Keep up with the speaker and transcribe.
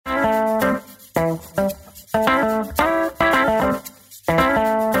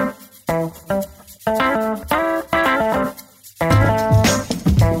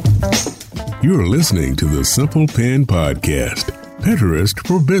You're listening to the Simple Pin Podcast, Pinterest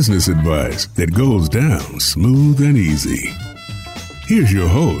for business advice that goes down smooth and easy. Here's your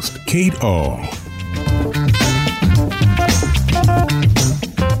host, Kate Ahl.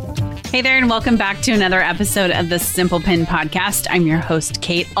 Hey there, and welcome back to another episode of the Simple Pin Podcast. I'm your host,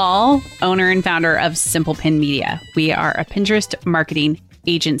 Kate Ahl, owner and founder of Simple Pin Media. We are a Pinterest marketing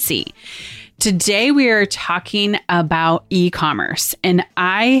agency. Today, we are talking about e-commerce, and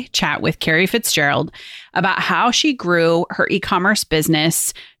I chat with Carrie Fitzgerald about how she grew her e-commerce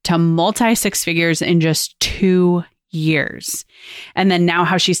business to multi-six figures in just 2 years. And then now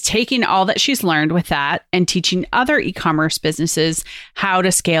how she's taking all that she's learned with that and teaching other e-commerce businesses how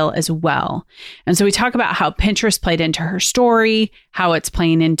to scale as well. And so we talk about how Pinterest played into her story, how it's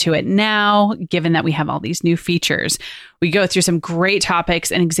playing into it now, given that we have all these new features. We go through some great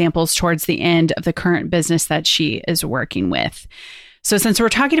topics and examples towards the end of the current business that she is working with. So since we're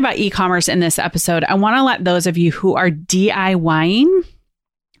talking about e-commerce in this episode, I want to let those of you who are DIYing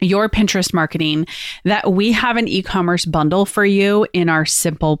your Pinterest marketing that we have an e-commerce bundle for you in our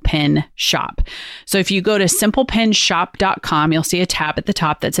Simple Pin shop. So if you go to simplepinshop.com, you'll see a tab at the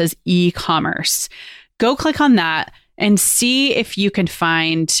top that says e-commerce. Go click on that and see if you can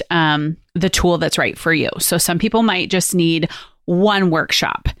find the tool that's right for you. So some people might just need one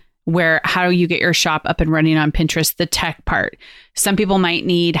workshop where how you get your shop up and running on Pinterest, the tech part. Some people might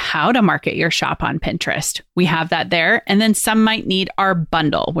need how to market your shop on Pinterest. We have that there. And then some might need our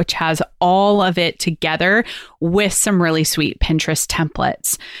bundle, which has all of it together with some really sweet Pinterest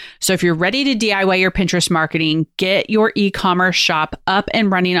templates. So if you're ready to DIY your Pinterest marketing, get your e-commerce shop up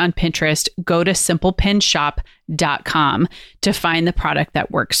and running on Pinterest, go to simplepinshop.com to find the product that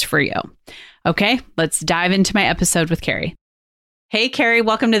works for you. Okay, let's dive into my episode with Carrie. Hey, Carrie,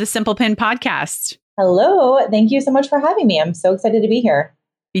 welcome to the Simple Pin Podcast. Hello. Thank you so much for having me. I'm so excited to be here.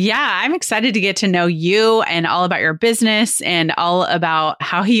 Yeah, I'm excited to get to know you and all about your business and all about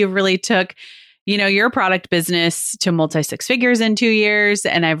how you really took, your product business to multi-six figures in 2 years.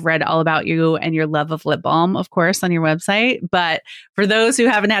 And I've read all about you and your love of lip balm, of course, on your website. But for those who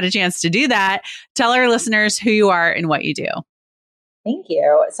haven't had a chance to do that, tell our listeners who you are and what you do. Thank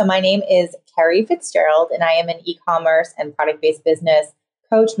you. So my name is Carrie Fitzgerald, and I am an e-commerce and product-based business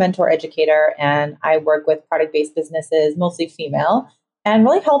coach, mentor, educator, and I work with product-based businesses, mostly female, and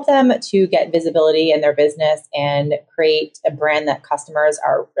really help them to get visibility in their business and create a brand that customers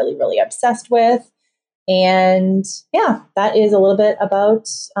are really, really obsessed with. And yeah, that is a little bit about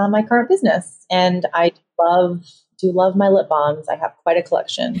my current business. And I do love my lip balms. I have quite a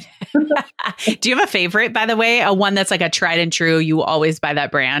collection. Do you have a favorite, by the way? A one that's like a tried and true, you always buy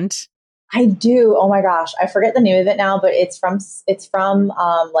that brand? I do. Oh my gosh. I forget the name of it now, but it's from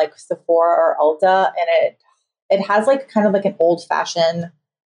like Sephora or Ulta, and it has like kind of like an old fashioned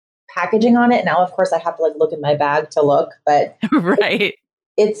packaging on it. Now, of course, I have to like look in my bag to look, but right.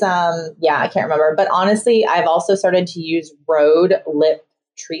 It's I can't remember. But honestly, I've also started to use Rhode lip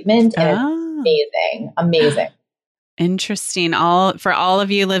treatment, and it's amazing. Interesting. For all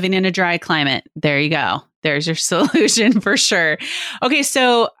of you living in a dry climate, there you go. There's your solution for sure. Okay,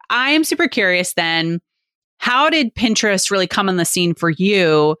 so I am super curious then, how did Pinterest really come on the scene for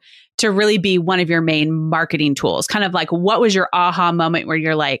you to really be one of your main marketing tools? Kind of like, what was your aha moment where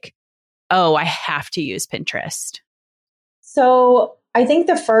you're like, oh, I have to use Pinterest? So I think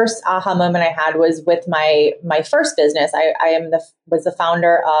the first aha moment I had was with my first business. I was the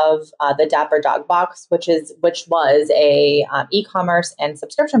founder of the Dapper Dog Box, which was a e-commerce and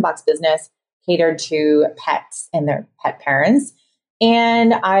subscription box business catered to pets and their pet parents.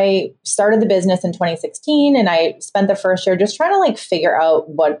 And I started the business in 2016, and I spent the first year just trying to like figure out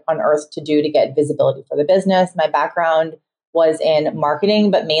what on earth to do to get visibility for the business. My background was in marketing,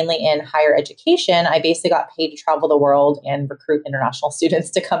 but mainly in higher education. I basically got paid to travel the world and recruit international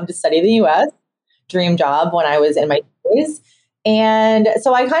students to come to study the US. Dream job when I was in my 20s. And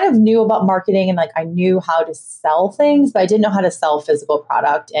so I kind of knew about marketing, and like I knew how to sell things, but I didn't know how to sell physical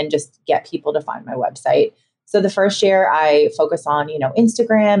product and just get people to find my website. So the first year I focused on,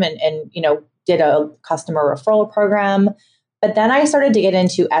 Instagram and did a customer referral program. But then I started to get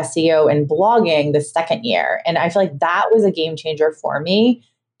into SEO and blogging the second year. And I feel like that was a game changer for me.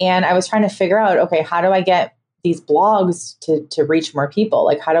 And I was trying to figure out, okay, how do I get these blogs to reach more people?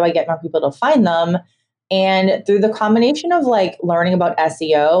 Like, how do I get more people to find them? And through the combination of like learning about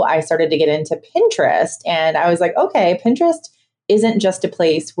SEO, I started to get into Pinterest. And I was like, okay, Pinterest isn't just a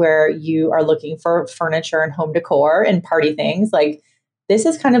place where you are looking for furniture and home decor and party things. Like, this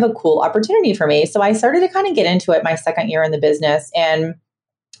is kind of a cool opportunity for me. So I started to kind of get into it my second year in the business. And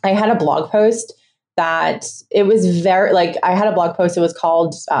I had a blog post that it was I had a blog post. It was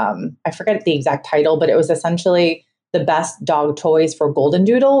called, I forget the exact title, but it was essentially the best dog toys for golden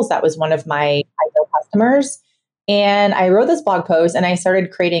doodles. That was one of my ideal customers. And I wrote this blog post and I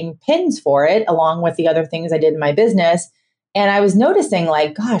started creating pins for it along with the other things I did in my business. And I was noticing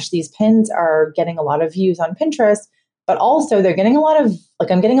like, gosh, these pins are getting a lot of views on Pinterest, but also they're getting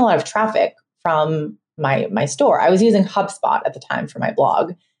I'm getting a lot of traffic from my store. I was using HubSpot at the time for my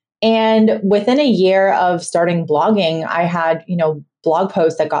blog. And within a year of starting blogging, I had, blog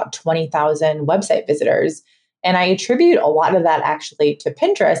posts that got 20,000 website visitors. And I attribute a lot of that actually to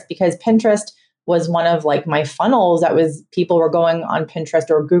Pinterest because Pinterest was one of like my funnels that was people were going on Pinterest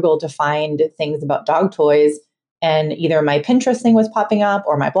or Google to find things about dog toys. And either my Pinterest thing was popping up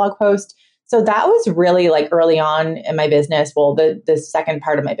or my blog post. So that was really like early on in my business. Well, the second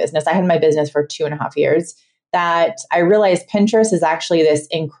part of my business, I had my business for 2.5 years, that I realized Pinterest is actually this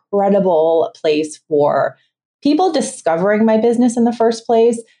incredible place for people discovering my business in the first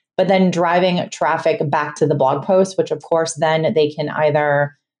place, but then driving traffic back to the blog post, which of course, then they can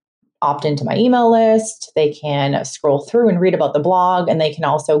either opt into my email list, they can scroll through and read about the blog, and they can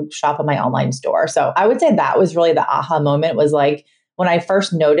also shop at my online store. So I would say that was really the aha moment, was like when I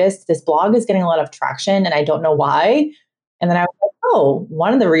first noticed this blog is getting a lot of traction and I don't know why. And then I was like, oh,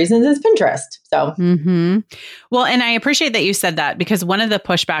 one of the reasons is Pinterest. So, Well, and I appreciate that you said that, because one of the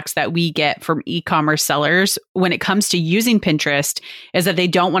pushbacks that we get from e-commerce sellers when it comes to using Pinterest is that they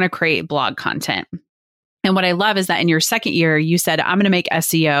don't want to create blog content. And what I love is that in your second year, you said, I'm going to make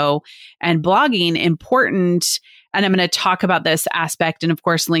SEO and blogging important. And I'm going to talk about this aspect and, of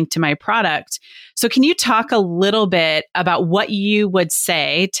course, link to my product. So can you talk a little bit about what you would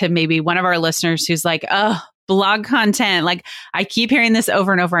say to maybe one of our listeners who's like, oh, blog content, like I keep hearing this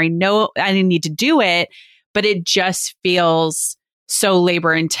over and over. I know I need to do it, but it just feels so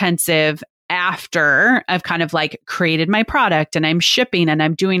labor intensive after I've kind of like created my product and I'm shipping and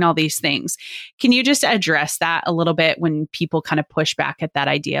I'm doing all these things. Can you just address that a little bit when people kind of push back at that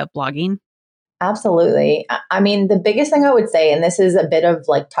idea of blogging? Absolutely. I mean, the biggest thing I would say, and this is a bit of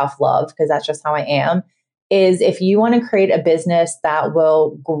like tough love because that's just how I am, is if you want to create a business that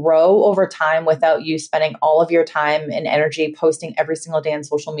will grow over time without you spending all of your time and energy posting every single day on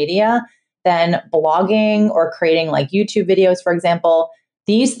social media, then blogging or creating like YouTube videos, for example,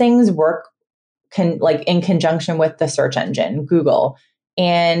 these things work in conjunction with the search engine, Google.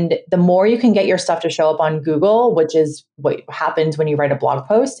 And the more you can get your stuff to show up on Google, which is what happens when you write a blog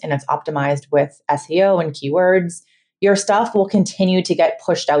post and it's optimized with SEO and keywords, your stuff will continue to get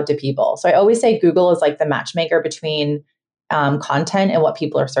pushed out to people. So I always say Google is like the matchmaker between content and what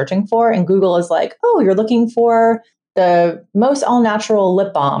people are searching for. And Google is like, oh, you're looking for the most all-natural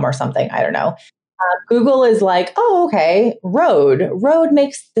lip balm or something. I don't know. Google is like, oh, okay, Rhode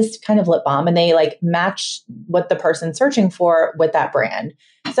makes this kind of lip balm, and they like match what the person's searching for with that brand.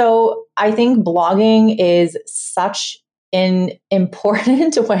 So I think blogging is such an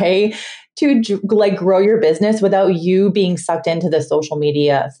important way to like grow your business without you being sucked into the social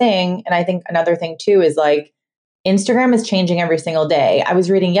media thing. And I think another thing too is like Instagram is changing every single day. I was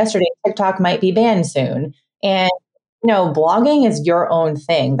reading yesterday, TikTok might be banned soon. And blogging is your own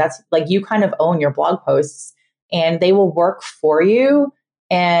thing. That's like you kind of own your blog posts and they will work for you.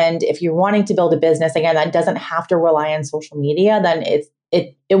 And if you're wanting to build a business, again, that doesn't have to rely on social media, then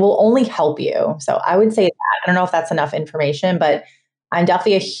it will only help you. So I would say that. I don't know if that's enough information, but I'm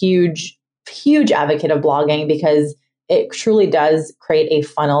definitely a huge, huge advocate of blogging because it truly does create a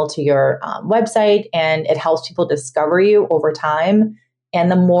funnel to your website and it helps people discover you over time. And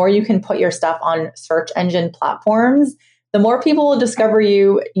the more you can put your stuff on search engine platforms, the more people will discover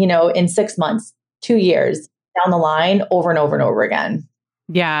you, in 6 months, 2 years down the line over and over and over again.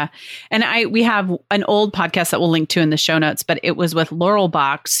 Yeah. And we have an old podcast that we'll link to in the show notes, but it was with Laurel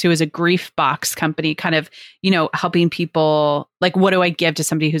Box, who is a grief box company, kind of, helping people like, what do I give to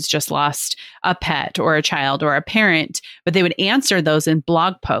somebody who's just lost a pet or a child or a parent? But they would answer those in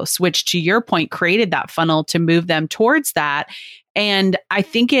blog posts, which to your point created that funnel to move them towards that. And I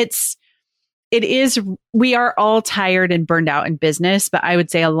think we are all tired and burned out in business, but I would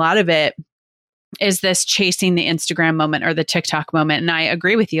say a lot of it is this chasing the Instagram moment or the TikTok moment. And I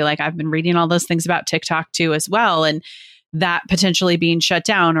agree with you. Like I've been reading all those things about TikTok too, as well. And that potentially being shut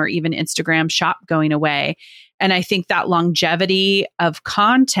down or even Instagram shop going away. And I think that longevity of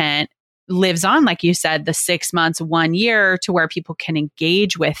content lives on, like you said, the 6 months, 1 year to where people can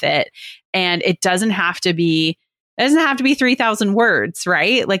engage with it. And it doesn't have to be It doesn't have to be 3,000 words,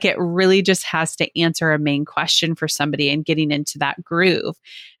 right? Like it really just has to answer a main question for somebody and getting into that groove.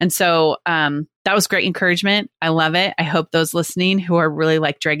 And so that was great encouragement. I love it. I hope those listening who are really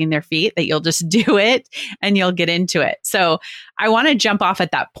like dragging their feet, that you'll just do it and you'll get into it. So I want to jump off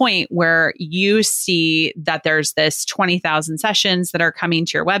at that point where you see that there's this 20,000 sessions that are coming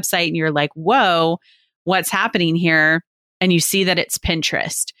to your website and you're like, whoa, what's happening here? And you see that it's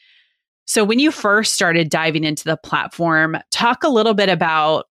Pinterest. So when you first started diving into the platform, talk a little bit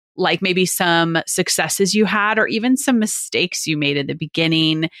about like maybe some successes you had or even some mistakes you made at the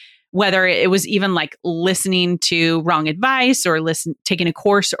beginning, whether it was even like listening to wrong advice or taking a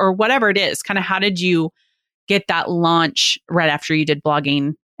course or whatever it is. Kind of how did you get that launch right after you did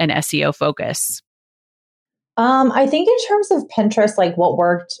blogging and SEO focus? I think in terms of Pinterest, like what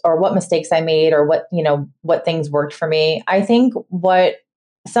worked or what mistakes I made or what things worked for me, I think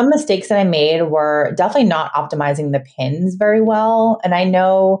some mistakes that I made were definitely not optimizing the pins very well. And I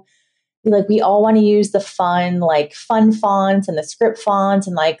know like we all want to use the fun fonts and the script fonts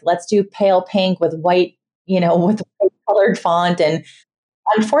and like, let's do pale pink with white, with white colored font. And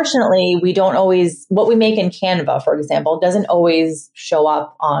unfortunately, we don't always, what we make in Canva, for example, doesn't always show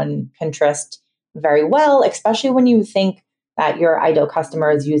up on Pinterest very well, especially when you think that your ideal customer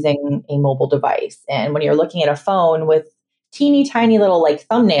is using a mobile device. And when you're looking at a phone with teeny tiny little like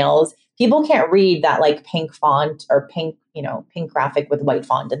thumbnails, people can't read that like pink font or pink graphic with white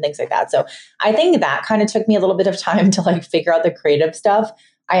font and things like that. So I think that kind of took me a little bit of time to like figure out the creative stuff.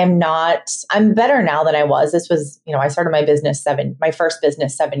 I'm better now than I was. This was, I started my first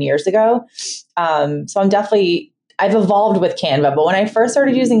business 7 years ago. So I've evolved with Canva, but when I first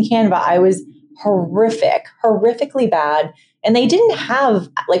started using Canva, I was horrifically bad. And they didn't have,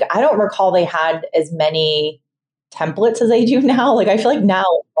 like, I don't recall they had as many templates as they do now. Like, I feel like now,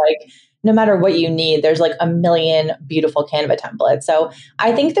 like, no matter what you need, there's like a million beautiful Canva templates. So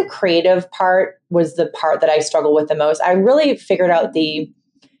I think the creative part was the part that I struggled with the most. I really figured out the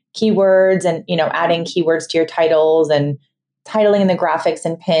keywords and, adding keywords to your titles and titling the graphics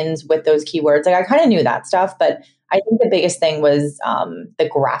and pins with those keywords. Like I kind of knew that stuff, but I think the biggest thing was the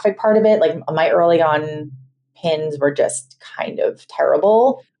graphic part of it. Like my early on pins were just kind of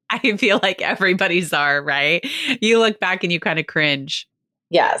terrible. I feel like everybody's are, right? You look back and you kind of cringe.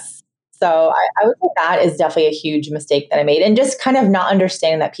 Yes. So I would say that is definitely a huge mistake that I made. And just kind of not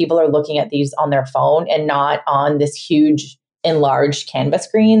understanding that people are looking at these on their phone and not on this huge enlarged Canva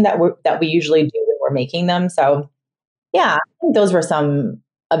screen that we usually do when we're making them. So yeah, I think those were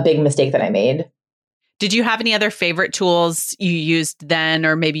a big mistake that I made. Did you have any other favorite tools you used then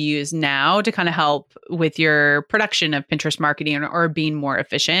or maybe use now to kind of help with your production of Pinterest marketing or being more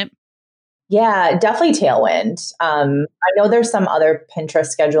efficient? Yeah, definitely Tailwind. I know there's some other Pinterest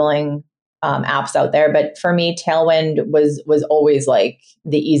scheduling apps out there, but for me, Tailwind was always like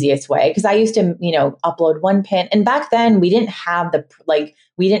the easiest way because I used to, upload one pin, and back then we didn't have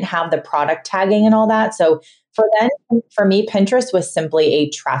the product tagging and all that. So for me, Pinterest was simply a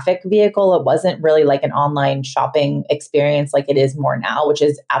traffic vehicle. It wasn't really like an online shopping experience like it is more now, which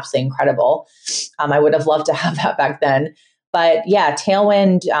is absolutely incredible. I would have loved to have that back then. But yeah,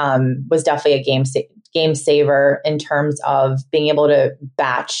 Tailwind was definitely a game saver in terms of being able to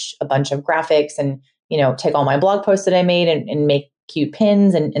batch a bunch of graphics and, take all my blog posts that I made and make cute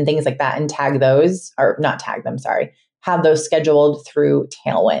pins and things like that and tag those, or not tag them, sorry, have those scheduled through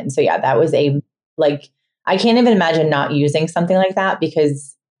Tailwind. So yeah, that was I can't even imagine not using something like that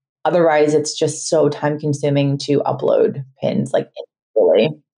because otherwise it's just so time consuming to upload pins like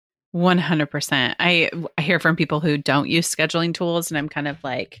instantly. 100%. I hear from people who don't use scheduling tools and I'm kind of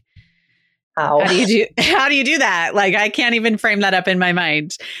like, how do you do that? Like, I can't even frame that up in my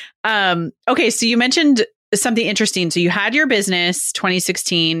mind. Okay. So you mentioned something interesting. So you had your business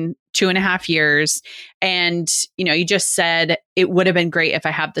 2016, 2.5 years. And, you just said it would have been great if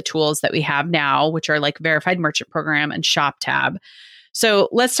I have the tools that we have now, which are like Verified Merchant Program and Shop Tab. So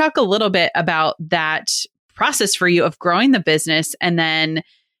let's talk a little bit about that process for you of growing the business. And then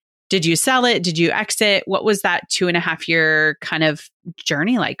did you sell it? Did you exit? What was that 2.5 year kind of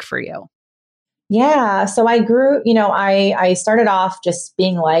journey like for you? Yeah. So I grew, I started off just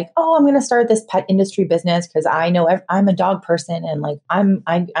being like, oh, I'm going to start this pet industry business because I know I'm a dog person and like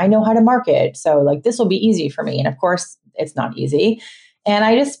I know how to market. So like this will be easy for me. And of course, it's not easy. And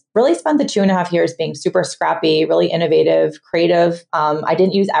I just really spent the 2.5 years being super scrappy, really innovative, creative. I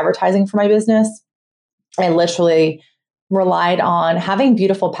didn't use advertising for my business. I literally relied on having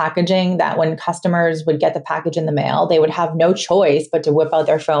beautiful packaging that when customers would get the package in the mail, they would have no choice but to whip out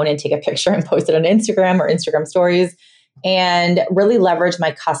their phone and take a picture and post it on Instagram or Instagram stories. and really leverage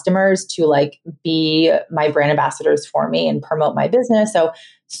my customers to like be my brand ambassadors for me and promote my business. So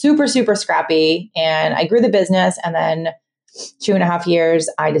super, super scrappy. And I grew the business, and then 2.5 years,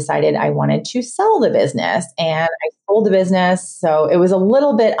 I decided I wanted to sell the business, and I sold the business. So it was a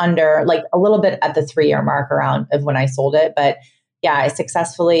little bit under, like a little bit at the 3-year mark around of when I sold it. But yeah, I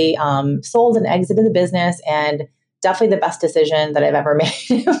successfully sold and exited the business, and definitely the best decision that I've ever made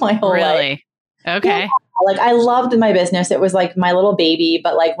in my whole life. Really? Okay. Yeah, like I loved my business. It was like my little baby.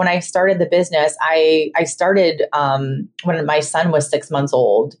 But like when I started the business, I started when my son was 6 months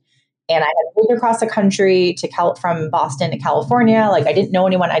old. And I had moved across the country from Boston to California. Like I didn't know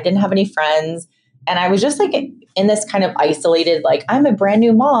anyone. I didn't have any friends. And I was just like in this kind of isolated, like I'm a brand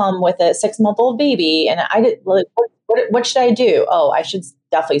new mom with a 6-month-old baby. And I did like, what should I do? Oh, I should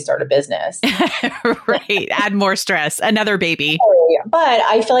definitely start a business. Right. Add more stress. Another baby. But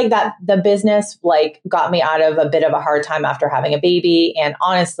I feel like that the business like got me out of a bit of a hard time after having a baby. And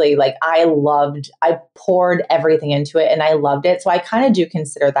honestly, like I poured everything into it and I loved it. So I kind of do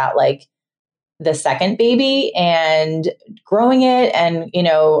consider that like the second baby and growing it. And, you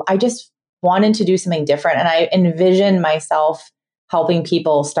know, I just wanted to do something different. And I envisioned myself helping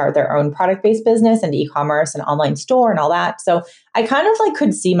people start their own product-based business and e-commerce and online store and all that. So I kind of like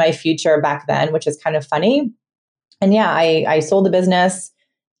could see my future back then, which is kind of funny. And yeah, I sold the business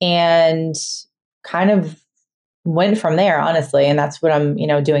and kind of went from there, honestly. And that's what I'm,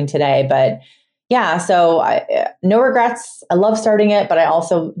 doing today. But yeah, so no regrets. I love starting it, but I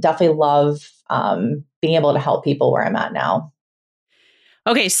also definitely love being able to help people where I'm at now.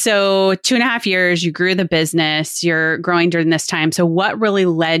 Okay, so 2.5 years, you grew the business, you're growing during this time. So what really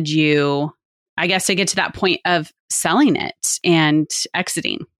led you, I guess, to get to that point of selling it and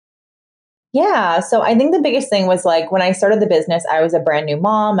exiting? Yeah. So I think the biggest thing was like when I started the business, I was a brand new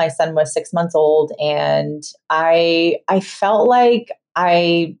mom. My son was 6 months old, and I felt like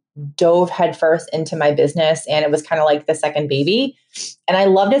I dove headfirst into my business, and it was kind of like the second baby. And I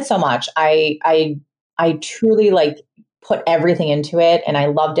loved it so much. I truly like put everything into it, and I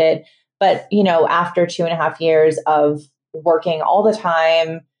loved it. But, after 2.5 years of working all the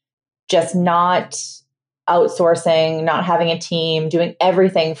time, just not outsourcing, not having a team, doing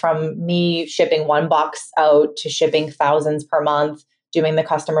everything from me shipping one box out to shipping thousands per month, doing the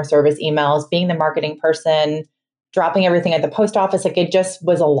customer service emails, being the marketing person, dropping everything at the post office. Like it just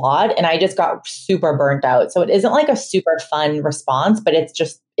was a lot. And I just got super burnt out. So it isn't like a super fun response, but it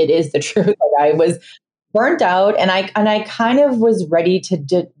is the truth. Like I was burnt out, and I kind of was ready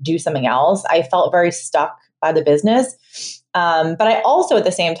to do something else. I felt very stuck by the business. But I also, at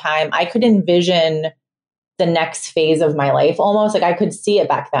the same time, I could envision the next phase of my life almost. Like I could see it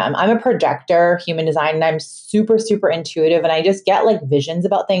back then. I'm a projector, human design, and I'm super, super intuitive. And I just get like visions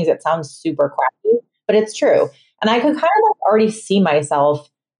about things. It sounds super crappy, but it's true. And I could kind of like already see myself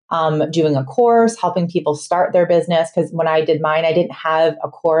doing a course, helping people start their business. Because when I did mine, I didn't have a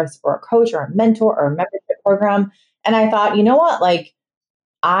course or a coach or a mentor or a membership program. And I thought, you know what, like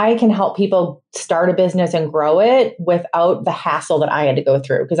I can help people start a business and grow it without the hassle that I had to go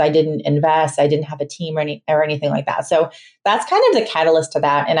through because I didn't invest. I didn't have a team or anything like that. So that's kind of the catalyst to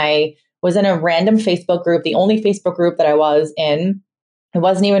that. And I was in a random Facebook group, the only Facebook group that I was in. It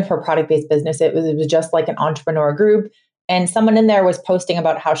wasn't even for product-based business. It was just like an entrepreneur group. And someone in there was posting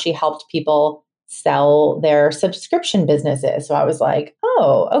about how she helped people sell their subscription businesses. So I was like,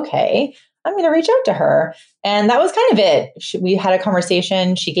 oh, okay, I'm going to reach out to her. And that was kind of it. We had a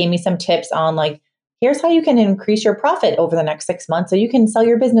conversation. She gave me some tips on like, here's how you can increase your profit over the next 6 months so you can sell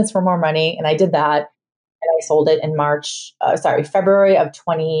your business for more money. And I did that. And I sold it in February of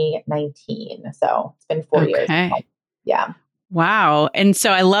 2019. So it's been 4 years. Yeah. Wow. And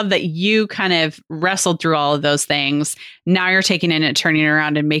so I love that you kind of wrestled through all of those things. Now you're taking it and turning it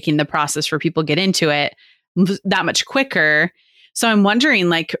around and making the process for people get into it that much quicker. So I'm wondering,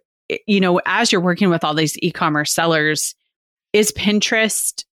 like, as you're working with all these e-commerce sellers, is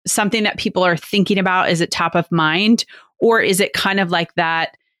Pinterest something that people are thinking about? Is it top of mind? Or is it kind of like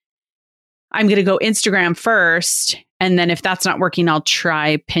that, I'm going to go Instagram first, and then if that's not working, I'll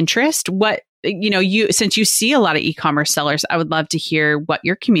try Pinterest? Since you see a lot of e-commerce sellers, I would love to hear what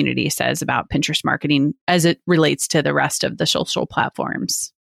your community says about Pinterest marketing as it relates to the rest of the social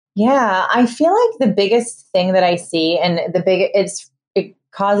platforms. Yeah, I feel like the biggest thing that I see, and it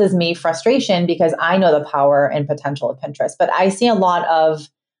causes me frustration because I know the power and potential of Pinterest, but I see a lot of,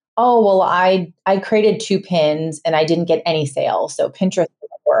 I created 2 pins and I didn't get any sales, so Pinterest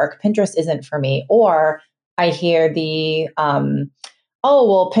doesn't work. Pinterest isn't for me. Or I hear the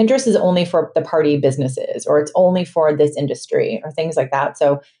Pinterest is only for the party businesses, or it's only for this industry, or things like that.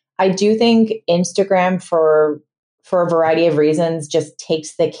 So I do think Instagram for for a variety of reasons, just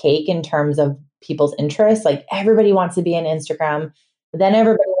takes the cake in terms of people's interests. Like everybody wants to be on Instagram, then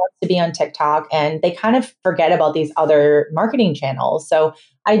everybody wants to be on TikTok, and they kind of forget about these other marketing channels. So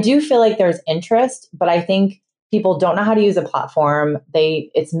I do feel like there's interest, but I think people don't know how to use a platform.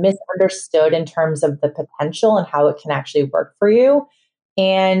 It's misunderstood in terms of the potential and how it can actually work for you.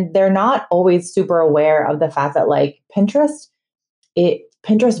 And they're not always super aware of the fact that like Pinterest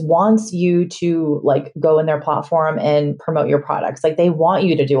wants you to like go in their platform and promote your products. Like they want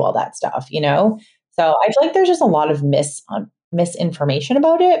you to do all that stuff, you know? So I feel like there's just a lot of misinformation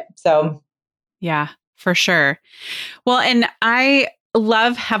about it. So yeah, for sure. Well, and I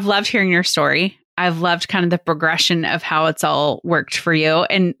have loved hearing your story. I've loved kind of the progression of how it's all worked for you.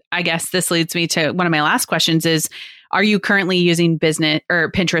 And I guess this leads me to one of my last questions is, are you currently using business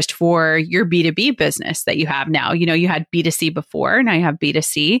or Pinterest for your B2B business that you have now? You know, you had B2C before, now you have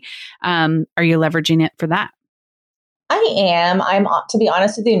B2C. Are you leveraging it for that? I am. I'm, to be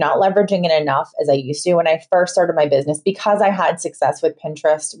honest with you, not leveraging it enough as I used to when I first started my business, because I had success with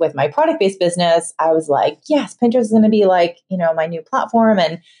Pinterest with my product-based business. I was like, yes, Pinterest is going to be like, you know, my new platform.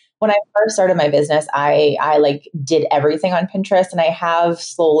 And when I first started my business, I like did everything on Pinterest, and I have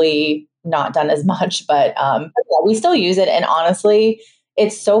slowly not done as much, but yeah, we still use it. And honestly,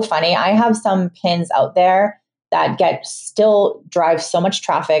 it's so funny. I have some pins out there that still drive so much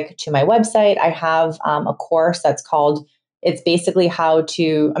traffic to my website. I have a course it's basically I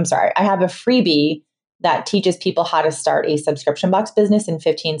have a freebie that teaches people how to start a subscription box business in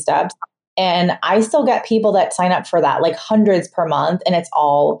 15 steps. And I still get people that sign up for that, like hundreds per month. And it's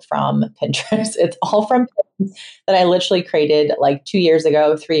all from Pinterest. It's all from pins that I literally created like 2 years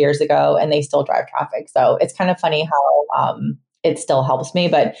ago, 3 years ago, and they still drive traffic. So it's kind of funny how it still helps me,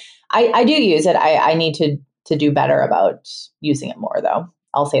 but I do use it. I need to do better about using it more though.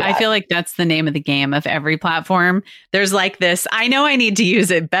 I'll say that. I feel like that's the name of the game of every platform. There's like this, I know I need to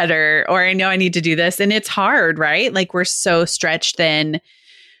use it better, or I know I need to do this. And it's hard, right? Like we're so stretched thin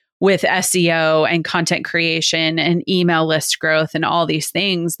with SEO and content creation and email list growth and all these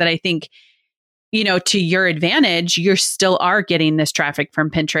things that I think, you know, to your advantage, you still are getting this traffic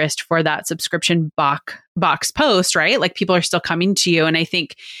from Pinterest for that subscription box post, right? Like people are still coming to you. And I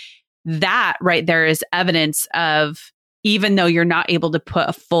think that right there is evidence of, even though you're not able to put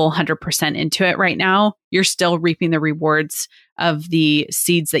a full 100% into it right now, you're still reaping the rewards of the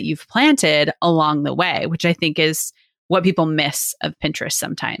seeds that you've planted along the way, which I think is what people miss of Pinterest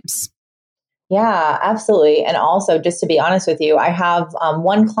sometimes. Yeah, absolutely. And also, just to be honest with you, I have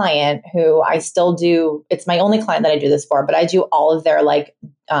one client who I still do. It's my only client that I do this for, but I do all of their like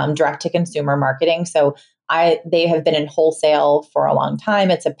direct to consumer marketing. So they have been in wholesale for a long time.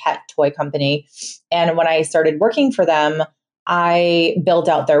 It's a pet toy company. And when I started working for them, I built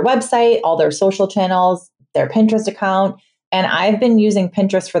out their website, all their social channels, their Pinterest account. And I've been using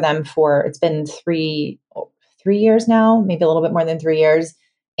Pinterest for them it's been three years now, maybe a little bit more than 3 years.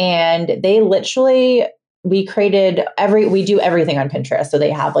 And they literally, we do everything on Pinterest. So they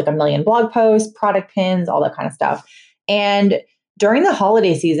have like 1 million blog posts, product pins, all that kind of stuff. And during the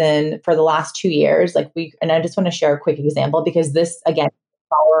holiday season for the last 2 years, and I just want to share a quick example because this, again,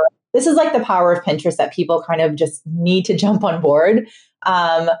 this is like the power of Pinterest that people kind of just need to jump on board.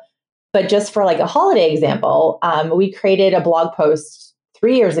 But just for like a holiday example, we created a blog post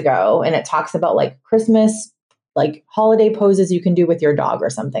 3 years ago, and it talks about like Christmas, like holiday poses you can do with your dog or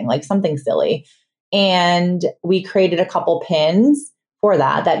something, like something silly. And we created a couple pins for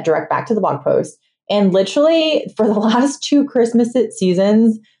that direct back to the blog post. And literally for the last 2 Christmas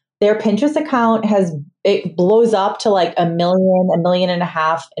seasons, their Pinterest account it blows up to like 1 million, 1.5 million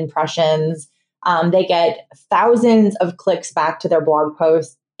impressions. They get thousands of clicks back to their blog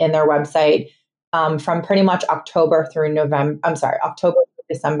posts in their website from pretty much October through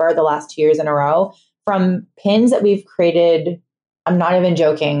December, the last 2 years in a row, from pins that we've created. I'm not even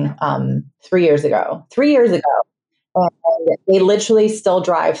joking. 3 years ago. And they literally still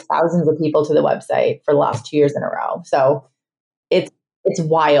drive thousands of people to the website for the last 2 years in a row. So it's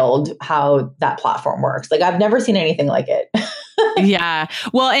wild how that platform works. Like I've never seen anything like it. Yeah.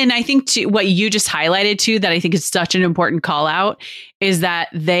 Well, and I think what you just highlighted too, that I think is such an important call out, is that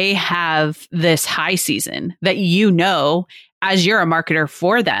they have this high season that, you know, as you're a marketer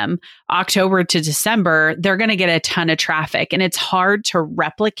for them, October to December, they're going to get a ton of traffic. And it's hard to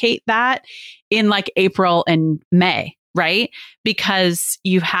replicate that in like April and May, right? Because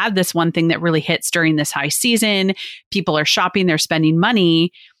you've had this one thing that really hits during this high season. People are shopping, they're spending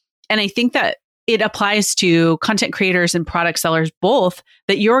money. And I think that it applies to content creators and product sellers both,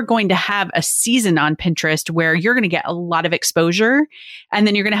 that you're going to have a season on Pinterest where you're going to get a lot of exposure, and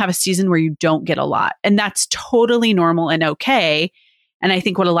then you're going to have a season where you don't get a lot. And that's totally normal and okay. And I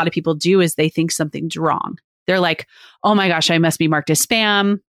think what a lot of people do is they think something's wrong. They're like, oh my gosh, I must be marked as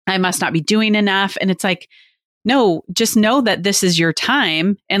spam. I must not be doing enough. And it's like, no, just know that this is your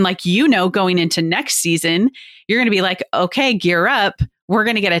time. And like, going into next season, you're going to be like, okay, gear up. We're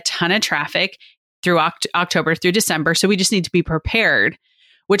going to get a ton of traffic through October through December. So we just need to be prepared,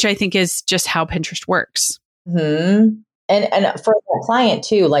 which I think is just how Pinterest works. Mm-hmm. And for the client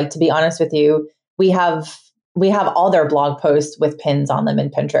too, like, to be honest with you, we have all their blog posts with pins on them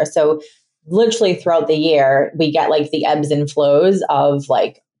in Pinterest. So literally throughout the year, we get like the ebbs and flows of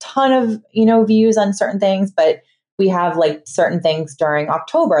like ton of, views on certain things, but we have like certain things during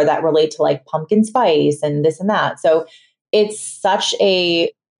October that relate to like pumpkin spice and this and that. So it's such I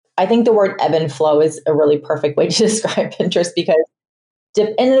think the word ebb and flow is a really perfect way to describe Pinterest, because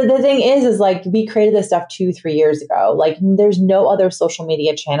and the thing is like, we created this stuff 2-3 years ago. Like, there's no other social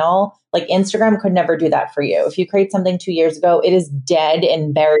media channel. Like, Instagram could never do that for you. If you create something 2 years ago, it is dead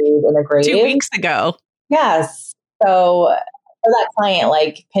and buried in a grave. 2 weeks ago. Yes. So for that client,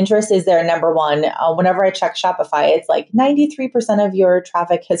 like, Pinterest is their number one. Whenever I check Shopify, it's like 93% of your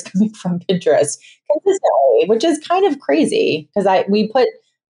traffic is coming from Pinterest consistently, which is kind of crazy, because we put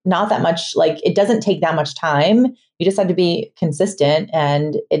not that much, like, it doesn't take that much time. You just have to be consistent,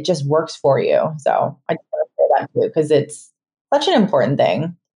 and it just works for you. So I just want to say that too, because it's such an important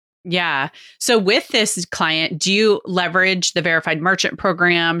thing. Yeah. So with this client, do you leverage the verified merchant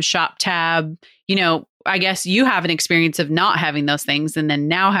program, Shop Tab? I guess you have an experience of not having those things and then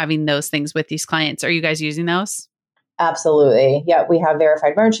now having those things with these clients. Are you guys using those? Absolutely. Yeah, we have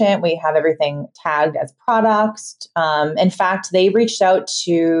verified merchant. We have everything tagged as products. In fact, they reached out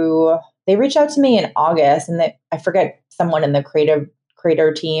to me in August, and I forget, someone in the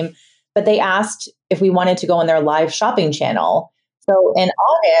creator team, but they asked if we wanted to go on their live shopping channel. So in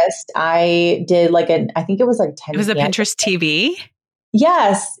August, I did I think it was like 10. It was a Pinterest TV.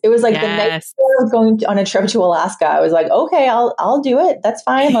 Yes, it was like the night before I was going on a trip to Alaska. I was like, okay, I'll do it. That's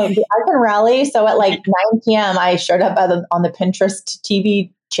fine. I can rally. So at like 9 p.m., I showed up on the Pinterest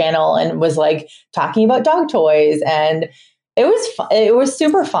TV channel and was like talking about dog toys, and it was fun. It was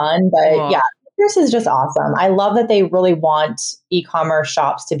super fun. But yeah, Pinterest is just awesome. I love that they really want e-commerce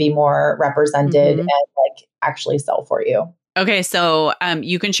shops to be more represented and like actually sell for you. Okay, so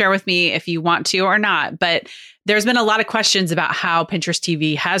you can share with me if you want to or not, but there's been a lot of questions about how Pinterest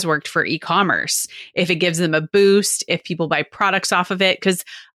TV has worked for e-commerce, if it gives them a boost, if people buy products off of it, because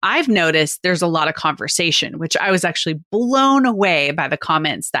I've noticed there's a lot of conversation, which I was actually blown away by the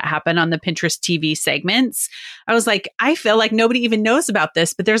comments that happen on the Pinterest TV segments. I was like, I feel like nobody even knows about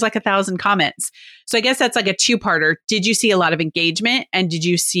this, but there's like 1,000 comments. So I guess that's like a two-parter. Did you see a lot of engagement, and did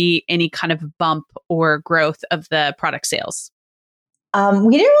you see any kind of bump or growth of the product sales?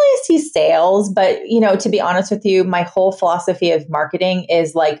 We didn't really see sales, but, to be honest with you, my whole philosophy of marketing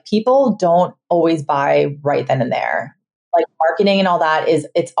is like, people don't always buy right then and there. Like, marketing and all that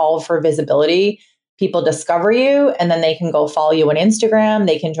it's all for visibility. People discover you, and then they can go follow you on Instagram.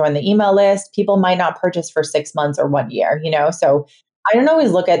 They can join the email list. People might not purchase for 6 months or 1 year, So I don't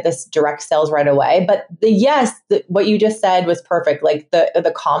always look at this direct sales right away, but what you just said was perfect. Like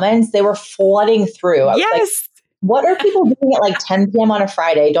the comments, they were flooding through. I was like, what are people doing at like 10 p.m. on a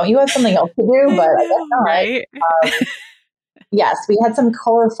Friday? Don't you have something else to do? But I guess not. Right? Yes, we had some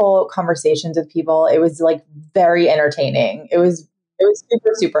colorful conversations with people. It was like very entertaining. It was super,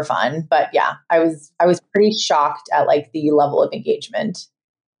 super fun. But yeah, I was pretty shocked at like the level of engagement.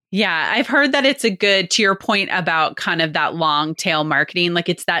 Yeah, I've heard that it's to your point about kind of that long tail marketing, like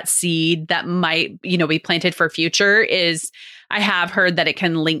it's that seed that might, be planted for future. I have heard that it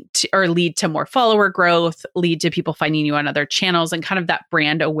can link to, or lead to more follower growth, lead to people finding you on other channels, and kind of that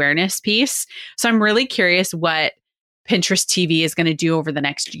brand awareness piece. So I'm really curious what Pinterest TV is going to do over the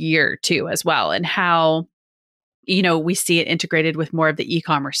next year too, as well, and how, we see it integrated with more of the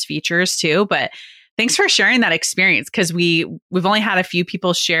e-commerce features too. But thanks for sharing that experience, because we've only had a few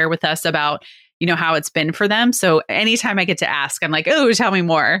people share with us about, how it's been for them. So anytime I get to ask, I'm like, oh, tell me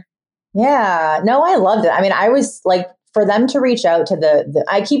more. Yeah, no, I loved it. I mean, I was like, for them to reach out to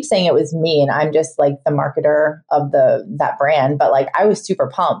I keep saying it was me, and I'm just like the marketer of that brand, but like I was super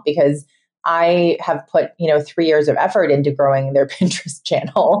pumped because I have put, 3 years of effort into growing their Pinterest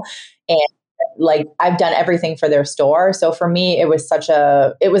channel, and like I've done everything for their store. So for me, it was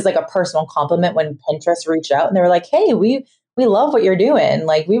like a personal compliment when Pinterest reached out and they were like, hey, we love what you're doing.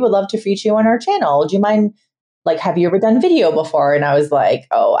 Like, we would love to feature you on our channel. Do you mind, like, have you ever done video before? And I was like,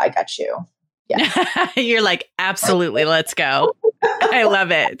 oh, I got you. Yeah. You're like, absolutely, let's go. I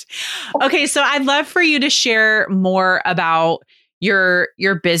love it. Okay, so I'd love for you to share more about your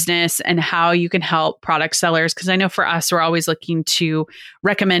business and how you can help product sellers. Because I know for us, we're always looking to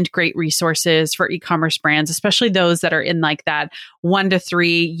recommend great resources for e-commerce brands, especially those that are in like that 1 to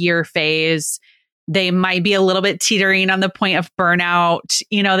 3 year phase. They might be a little bit teetering on the point of burnout.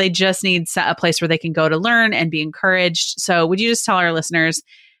 You know, they just need a place where they can go to learn and be encouraged. So would you just tell our listeners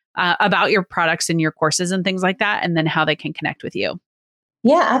about your products and your courses and things like that, and then how they can connect with you?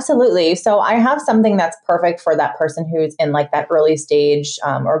 Yeah, absolutely. So I have something that's perfect for that person who's in like that early stage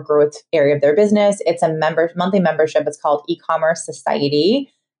or growth area of their business. It's a monthly membership. It's called E-commerce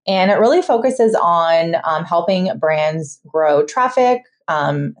Society. And it really focuses on helping brands grow traffic,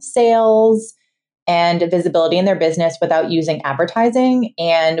 sales, and visibility in their business without using advertising.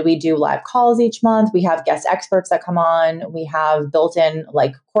 And we do live calls each month. We have guest experts that come on. We have built-in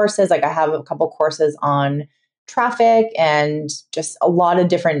like courses. Like I have a couple courses on traffic and just a lot of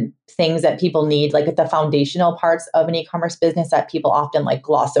different things that people need, like the foundational parts of an e-commerce business that people often like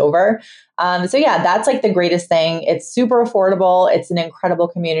gloss over. So yeah, that's like the greatest thing. It's super affordable. It's an incredible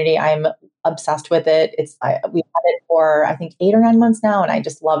community. I'm obsessed with it. We've had it for I think 8 or 9 months now, and I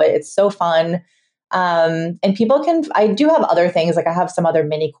just love it. It's so fun. And people I do have other things, like I have some other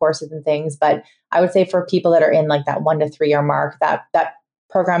mini courses and things, but I would say for people that are in like that 1 to 3 year mark, that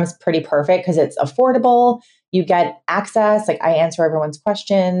program is pretty perfect because it's affordable. You get access, like I answer everyone's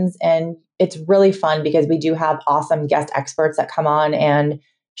questions, and it's really fun because we do have awesome guest experts that come on and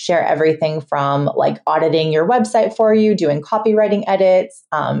share everything from like auditing your website for you, doing copywriting edits,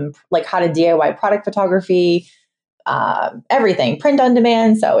 like how to DIY product photography, everything, print on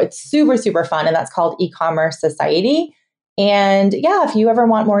demand. So it's super, super fun. And that's called E-commerce Society. And yeah, if you ever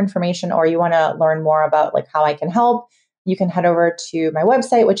want more information or you want to learn more about like how I can help, you can head over to my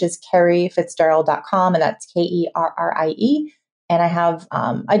website, which is kerriefitzgerald.com, and that's KERRIE. And I have,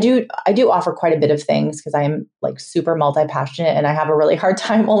 I do offer quite a bit of things because I am like super multi-passionate and I have a really hard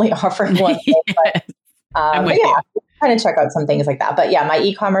time only offering one thing. But yeah, kind of check out some things like that. But yeah, my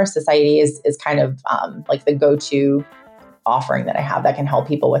E-commerce Society is kind of like the go-to offering that I have that can help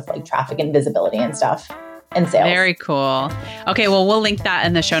people with like traffic and visibility and stuff. And sales. Very cool. Okay, well, we'll link that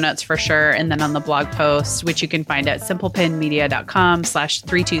in the show notes for sure. And then on the blog post, which you can find at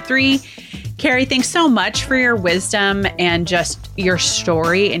simplepinmedia.com/323. Kerrie, thanks so much for your wisdom and just your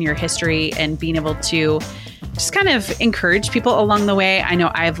story and your history and being able to just kind of encourage people along the way. I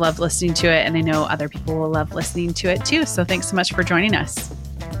know I've loved listening to it, and I know other people will love listening to it too. So thanks so much for joining us.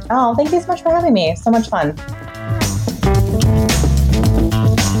 Oh, thank you so much for having me. So much fun.